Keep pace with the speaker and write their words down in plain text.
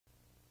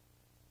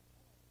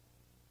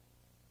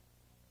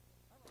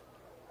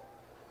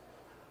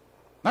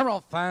They're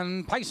off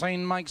and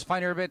pacing Mike's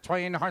Fighter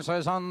between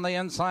horses on the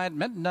inside.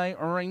 Midnight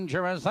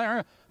Ranger is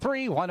there.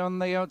 3 wide on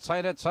the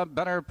outside. It's a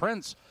Better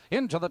Prince.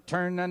 Into the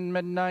turn and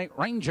Midnight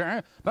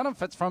Ranger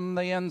benefits from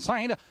the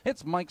inside.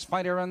 It's Mike's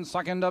Fighter in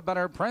second, a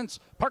Better Prince.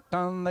 Parked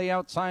on the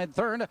outside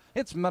third.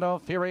 It's Meadow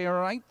Fury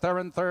right there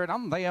in third.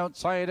 On the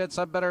outside, it's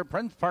a Better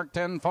Prince parked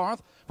in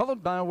fourth.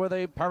 Followed by with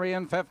a Perry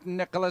in fifth,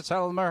 Nicholas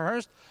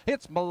Elmerhurst.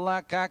 It's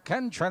Black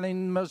and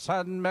trailing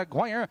Mossad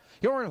McGuire.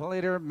 Your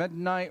leader,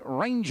 Midnight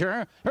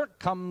Ranger. Here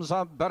comes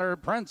a Better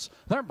Prince.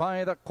 They're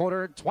by the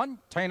quarter,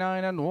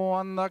 29 and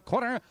 1 the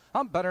quarter.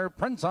 A Better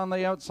Prince on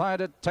the outside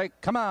to take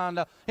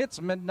command.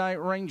 It's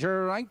Midnight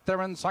Ranger right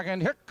there in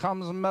second. Here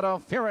comes Meadow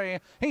Fury.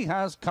 He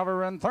has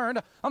cover in third.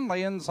 On the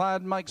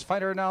inside, Mike's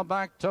Fighter now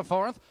back to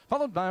fourth.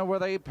 Followed by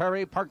with a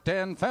Perry parked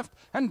in fifth.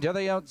 And to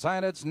the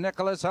outside, it's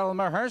Nicholas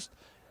Elmerhurst.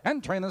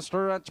 Entering the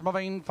stretch,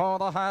 moving for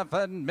the half,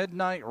 and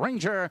Midnight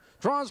Ranger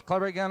draws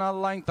clear again a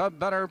length. A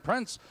Better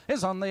Prince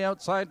is on the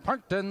outside,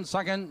 parked in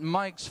second.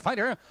 Mike's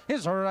Fighter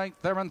is right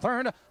there in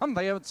third. On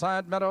the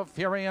outside, Meadow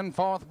Fury in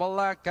fourth.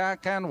 Black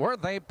and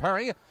Worthy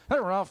Perry.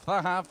 They're off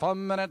the half a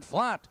minute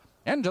flat.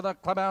 Into the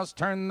clubhouse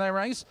turn they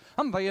race.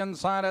 On the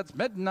inside, it's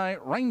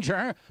Midnight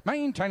Ranger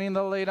maintaining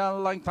the lead a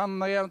length. On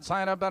the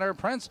outside, a Better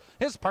Prince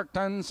is parked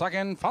in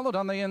second. Followed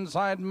on the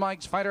inside,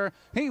 Mike's Fighter.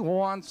 He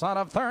wants out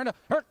of third.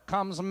 Here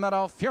comes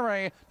Meadow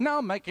Fury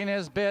now making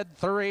his bid.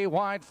 3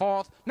 wide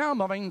fourth. Now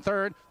moving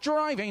third.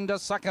 Driving to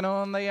second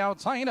on the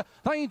outside.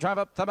 They drive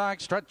up the back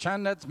stretch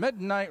and it's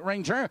Midnight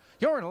Ranger.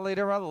 Your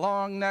leader, a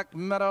long neck.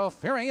 Meadow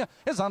Fury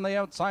is on the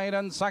outside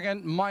and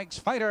second. Mike's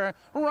Fighter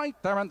right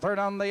there in third.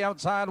 On the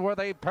outside where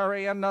they Perry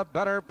and a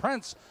Better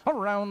Prince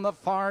around the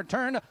far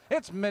turn.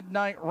 It's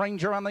Midnight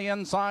Ranger on the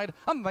inside.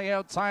 On the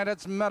outside,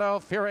 it's Meadow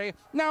Fury.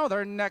 Now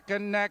they're neck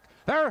and neck.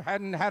 They're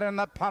head and head in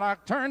the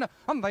paddock turn.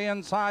 On the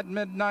inside,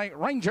 Midnight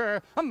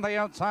Ranger. On the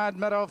outside,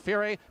 Meadow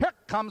Fury. Here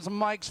comes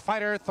Mike's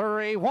Fighter,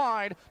 3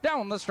 wide.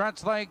 Down the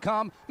stretch they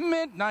come.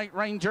 Midnight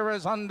Ranger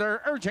is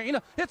under urging.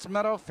 It's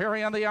Meadow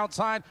Fury on the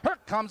outside. Here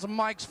comes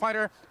Mike's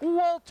Fighter.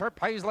 Walter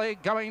Paisley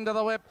going to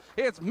the whip.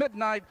 It's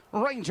Midnight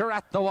Ranger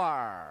at the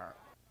wire.